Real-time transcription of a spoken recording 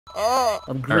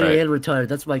I'm green and retired.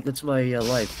 That's my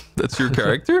life. That's your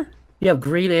character? Yeah, I'm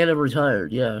green and I'm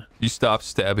retired. Yeah. You stop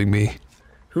stabbing me.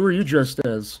 Who are you dressed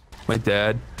as? My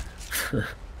dad.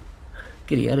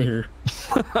 Get out of here.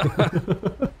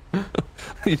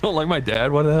 You don't like my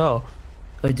dad? What the hell?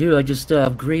 I do. I just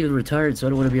I'm green and retired, so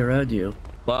I don't want to be around you.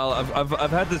 Well,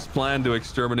 I've had this plan to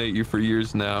exterminate you for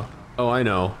years now. Oh, I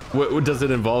know. What does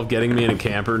it involve? Getting me in a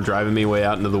camper and driving me way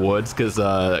out into the woods? Because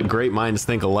great minds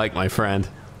think alike, my friend.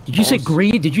 Did you say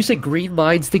green? Did you say green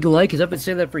minds think alike? Because I've been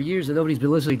saying that for years and nobody's been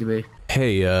listening to me.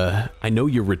 Hey, I know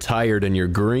you're retired and you're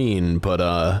green, but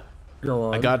Go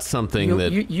on. I got something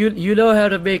that you know how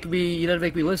to make me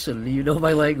listen. You know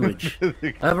my language.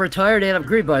 I'm retired and I'm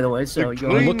green, by the way. So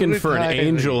I'm looking for an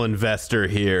angel investor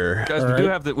here. Guys, we do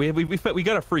have the we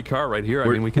got a free car right here.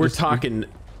 We're, I mean, we're talking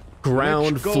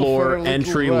ground floor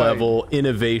entry level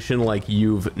innovation like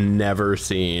you've never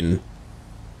seen.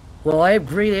 Well, I am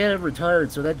green and I'm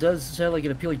retired, so that does sound like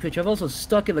an appealing pitch. I'm also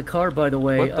stuck in the car, by the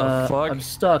way. What the fuck? I'm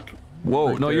stuck. Whoa,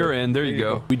 right no, there. you're in. There you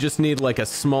go. We just need like a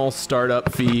small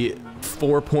startup fee,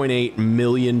 $4.8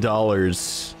 million.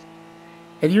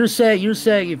 And you're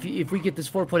saying if we get this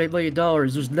 $4.8 million,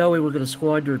 there's no way we're going to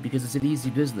squander it because it's an easy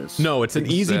business. No, it's an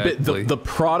easy bit. The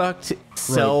product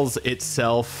sells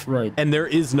itself, right? And there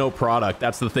is no product.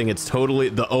 That's the thing. It's totally,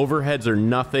 the overheads are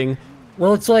nothing.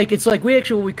 Well, it's like we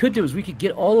actually, what we could do is we could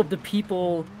get all of the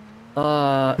people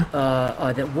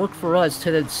that work for us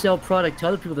to then sell product to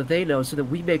other people that they know, so that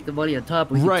we make the money on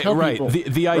top. We can tell people.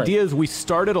 The idea is we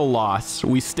start at a loss.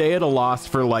 We stay at a loss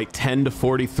for like 10 to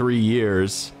 43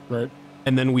 years. Right.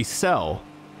 And then we sell.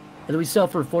 And then we sell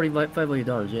for $45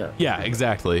 million. Yeah. Yeah,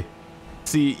 exactly.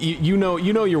 See, you know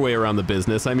your way around the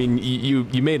business. I mean, you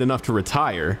made enough to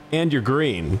retire, and you're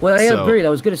green. Well, I am green. I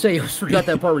was gonna say you forgot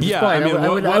that part, which is fine. I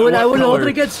would hold it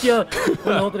against you. I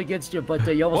would hold it against you, but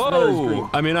you almost forgot it was green.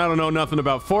 I mean, I don't know nothing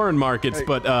about foreign markets,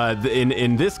 but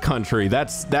in this country,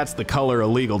 that's the color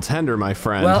of legal tender, my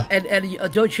friend. Well, and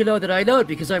don't you know that I know it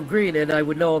because I'm green, and I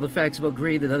would know all the facts about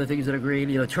green and other things that are green.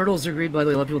 You know, turtles are green. By the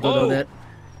way, a lot of people don't know that.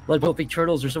 A lot of people think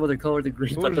turtles are some other color than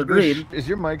green, but they're green. Is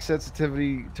your mic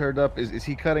sensitivity turned up? Is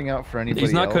he cutting out for anybody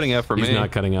He's not else? cutting out for me. He's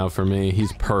not cutting out for me.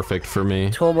 He's perfect for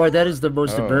me. Tomar, that is the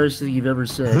most embarrassing thing you've ever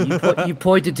said. You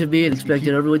pointed to me and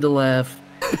expected everyone to laugh.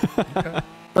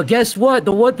 But guess what?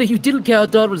 The one thing you didn't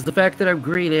count on was the fact that I'm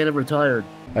green and I'm retired.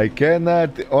 I cannot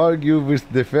argue with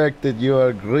the fact that you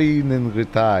are green and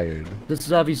retired. This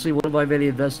is obviously one of my many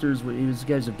investors. This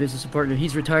guy's a business partner.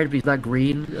 He's retired, but he's not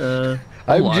green.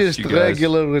 I'm just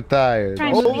regular retired.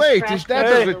 Oh wait, is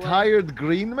that a retired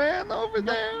green man over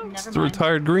there? It's the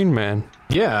retired green man.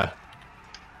 Yeah.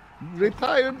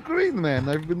 Retired green man.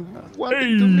 I've been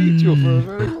wanting to meet you for a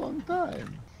very long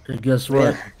time. And guess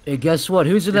what? Hey, guess what?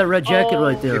 Who's in that red jacket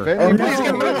right there?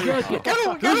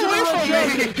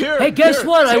 Hey, guess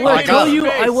what? I want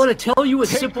to tell you a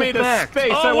simple fact.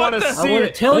 I want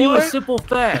to tell you a simple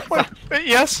fact.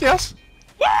 Yes.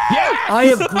 I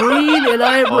am green and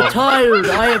I am retired.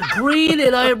 I am green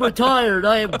and I am retired.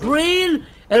 I am green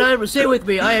and I am. Say with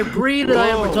me. I am green and I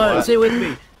am retired. Say with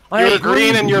me. You're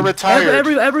green and you're retired.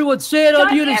 Everyone say it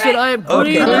on unison. I am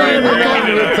green and I am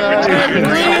retired. I am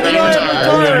green and I am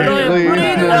retired. I am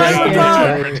green and I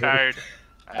am retired.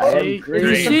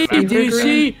 Do you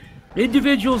see?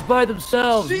 Individuals by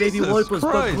themselves, maybe worthless,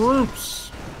 but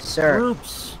groups. Sir.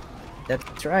 Groups.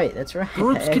 That's right. That's right.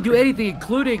 Groups can do anything,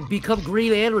 including become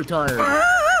green and retired.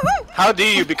 How do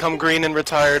you become green and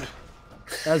retired?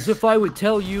 As if I would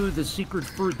tell you the secret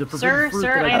fruit, the forbidden fruit.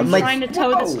 Sir, I am trying to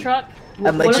tow this truck.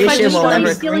 A magician will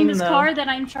never stealing this car that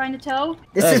I'm trying to tow?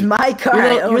 This is my car.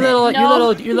 You're not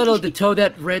allowed to tow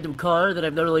that random car that I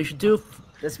have no relation to.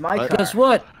 That's my car. Guess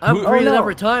what? I'm green and I'm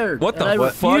retired. What the and I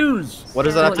refuse. What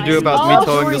does that have to do about me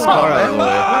towing this car out of the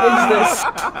way?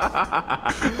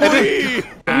 What is this?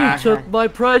 You took my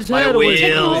prize hat away.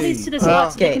 Take all these to this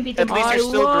lot so they can be At least you're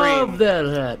still I love green. that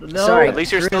hat. No. Sorry. At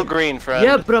least you're still green, friend.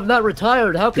 Yeah, but I'm not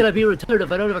retired. How can I be retired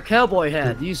if I don't have a cowboy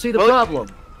hat? Do you see the problem?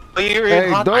 Well, you're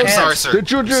in hot pants. I'm sorry, sir.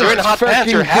 Did you just You're in hot pants.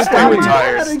 Your hat's fucking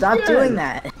retired. Stop doing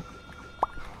that.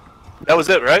 That was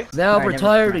it, right? Now I'm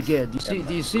retired again. Do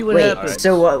you see what happened?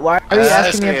 So why are you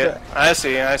asking me if... I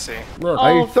see. Look,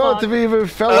 I thought we were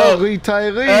fellow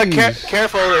retirees.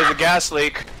 Careful, there's a gas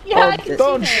leak. Yeah,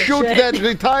 Don't shoot that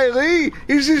retiree.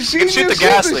 He's a senior You can shoot the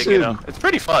gas citizen. leak, you know. It's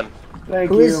pretty fun.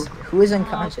 Who is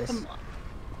unconscious?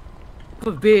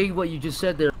 of being what you just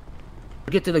said there,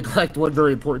 I get to neglect one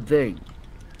very important thing.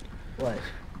 What?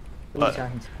 What are you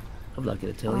talking to? I'm not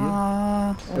gonna tell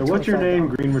you. Hey, what's your name,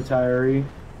 Green Retiree?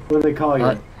 What do they call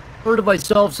you? refer to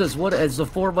myself as the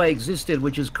form I existed,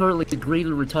 which is currently green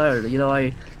and retired. You know,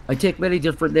 I take many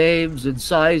different names and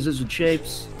sizes and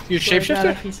shapes. You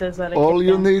shapeshifter? He says that All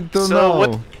you need to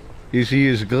know is he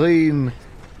is green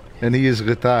and he is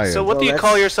retired. So what do you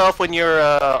call yourself when you're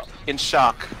in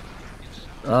shock?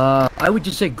 I would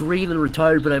just say green and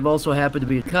retired, but I'm also happen to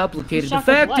be complicated. The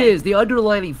fact is, the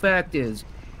underlining fact is,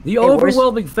 the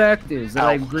overwhelming fact is that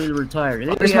I'm green and retired.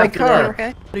 Where's my car?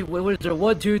 Okay. What is there?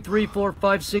 1, 2, 3, 4,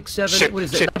 5, 6, 7. What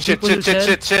is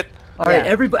it? Shit. All right,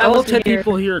 everybody, all 10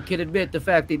 people here can admit the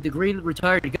fact that the green and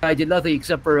retired guy did nothing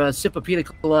except for sip a pina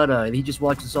colada, and he just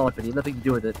watched us all, and he had nothing to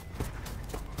do with it.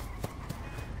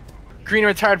 Green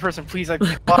retired person, please,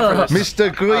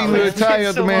 Mr. Green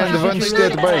retired man, one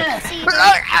step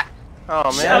back.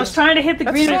 Oh man! I was trying to hit the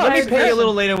green. Let me pay you a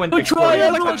little later when.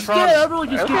 Everyone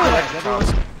just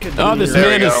Oh, this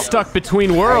man is stuck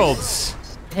between worlds.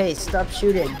 Hey, stop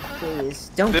shooting,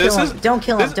 please. Don't kill him. Don't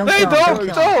kill him. Don't kill him.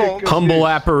 Don't. Humble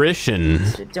apparition.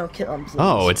 Don't kill him, please.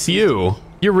 Oh, it's you.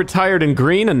 You're retired and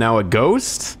green and now a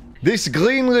ghost? This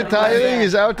green retiree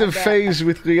is out of phase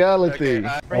with reality.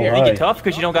 Right here, you get tough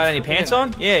because you don't got any pants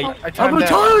on? Yeah. I'm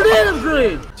retired and I'm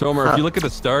green! Tomer, if you look at the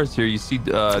stars here, you see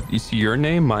your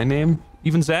name, my name,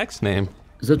 even Zach's name.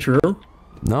 Is that true?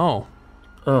 No.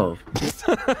 Oh.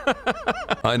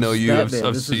 I know you. I've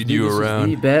seen you around.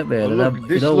 This is me, Batman, and I'm,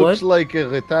 This you know looks what? like a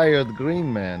retired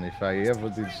green man, if I ever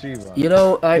did see one. You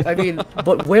know, I mean,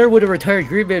 but where would a retired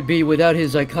green man be without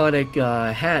his iconic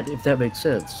hat, if that makes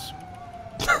sense?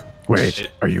 Wait,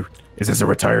 is this a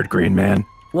retired green man?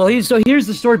 Well, so here's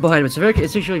the story behind it.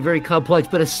 It's actually very complex,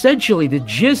 but essentially the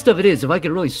gist of it is, if I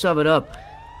can really sum it up,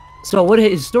 so what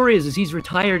his story is he's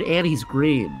retired and he's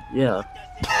green. Yeah.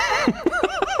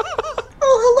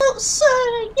 Oh, hello,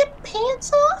 sir. Your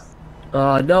pants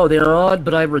off? No, they're on,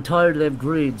 but I'm retired and I'm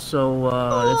green, so,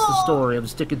 that's the story. I'm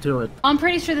sticking to it. I'm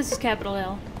pretty sure this is Capitol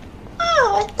Hill.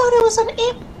 Oh, I thought it was an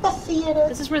amphitheater.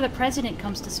 This is where the president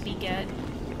comes to speak at.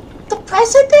 The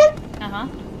president? Uh-huh.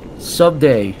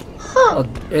 Someday,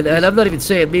 and I'm not even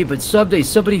saying me, but someday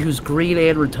somebody who's green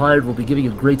and retired will be giving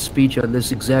a great speech on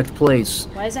this exact place.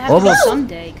 Why does it have to be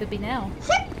someday? Could be now.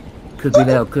 Could be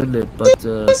now, couldn't it? But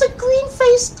there's a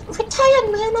green-faced retired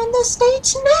man on the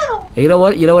stage now. Hey, you know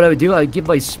what? You know what I would do? I'd give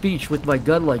my speech with my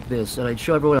gun like this, and I'd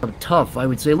show everyone I'm tough. I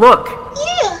would say, look!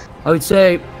 Yeah. I would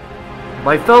say,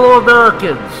 my fellow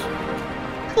Americans,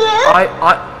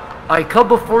 yeah? I come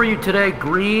before you today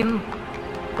green,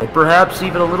 and perhaps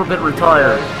even a little bit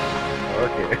retired.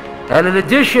 Okay. And in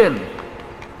addition,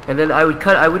 and then I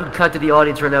wouldn't cut to the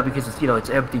audience right now because it's, you know, it's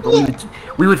empty, but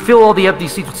we would fill all the empty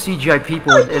seats with CGI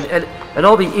people, and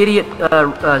all the idiot,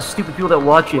 stupid people that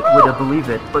watch it would believe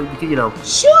it, but, you know.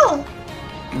 Sure.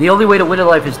 The only way to win in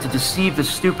life is to deceive the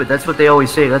stupid. That's what they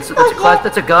always say. That's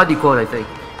a Gandhi quote, I think.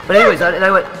 But anyways,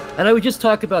 I would just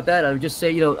talk about that. I would just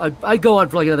say, you know, I'd go on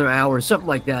for like another hour, something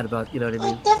like that about, you know what I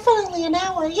mean? Definitely an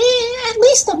hour. Yeah, at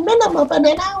least a minimum of an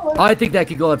hour. I think that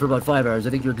could go on for about 5 hours.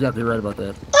 I think you're exactly right about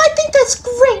that. I think that's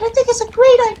great. I think it's a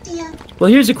great idea.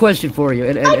 Well, here's a question for you,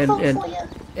 and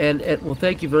well,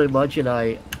 thank you very much, and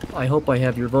I hope I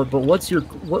have your vote. But what's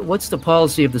the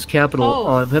policy of this capital?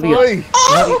 Whoa!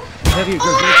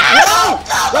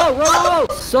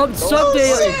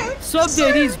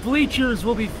 Someday these bleachers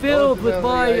will be filled with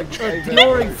my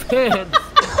adoring fans.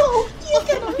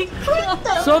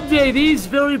 Someday these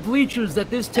very bleachers that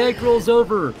this tank rolls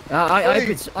over. I've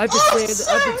been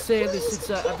saying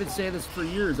this for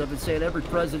years. I've been saying every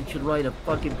president should ride a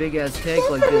fucking big ass tank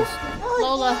like this.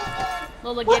 Lola,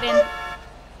 get in.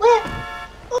 Where?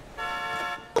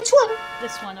 Which one?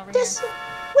 This one over here.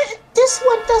 This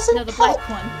one doesn't. No, the black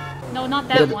one. No, not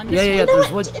that one. Yeah. There's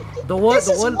one. The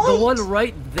one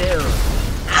right there.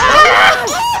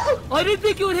 I didn't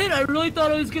think it would hit. I really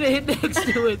thought I was gonna hit next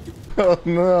to it. Oh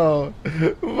no!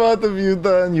 What have you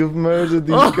done? You've murdered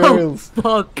these girls.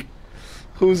 Fuck!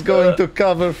 Who's going to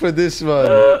cover for this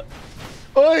one?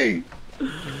 Oi!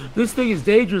 This thing is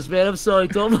dangerous, man. I'm sorry,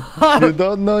 Tom. You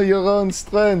don't know your own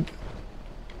strength.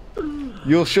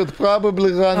 You should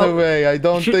probably run away. I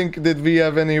don't think that we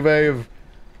have any way of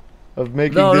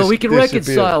making this No, we can disappear.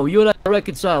 reconcile. You and I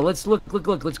reconcile. Let's look.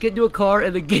 Let's get into a car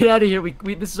and then get out of here.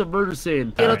 This is a murder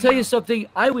scene. And I'll tell you something.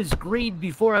 I was green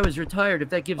before I was retired. If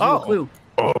that gives you a clue.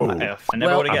 Oh, I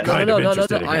never would have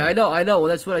guessed. No. I know. Well,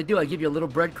 that's what I do. I give you a little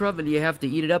breadcrumb, and you have to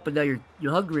eat it up, and now you're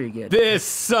hungry again. This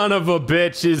son of a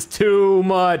bitch is too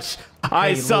much.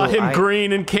 I saw him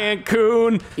green in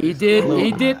Cancun. He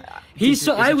did. He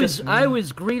saw. I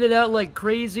was greening out like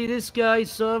crazy. This guy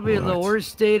saw me in the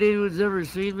worst state anyone's ever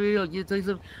seen me. I'll get you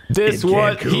some. This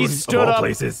what he Cancun, stood of all up.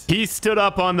 places. He stood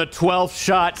up on the 12th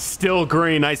shot, still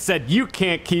green. I said, "You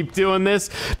can't keep doing this.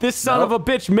 This son of a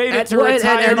bitch made it to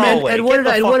retirement." And what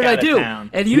did I do?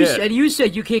 And you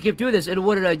said you can't keep doing this. And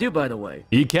what did I do, by the way?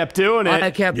 He kept doing it.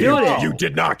 I kept doing it. You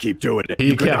did not keep doing it.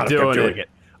 He kept doing it.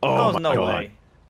 Oh, no way.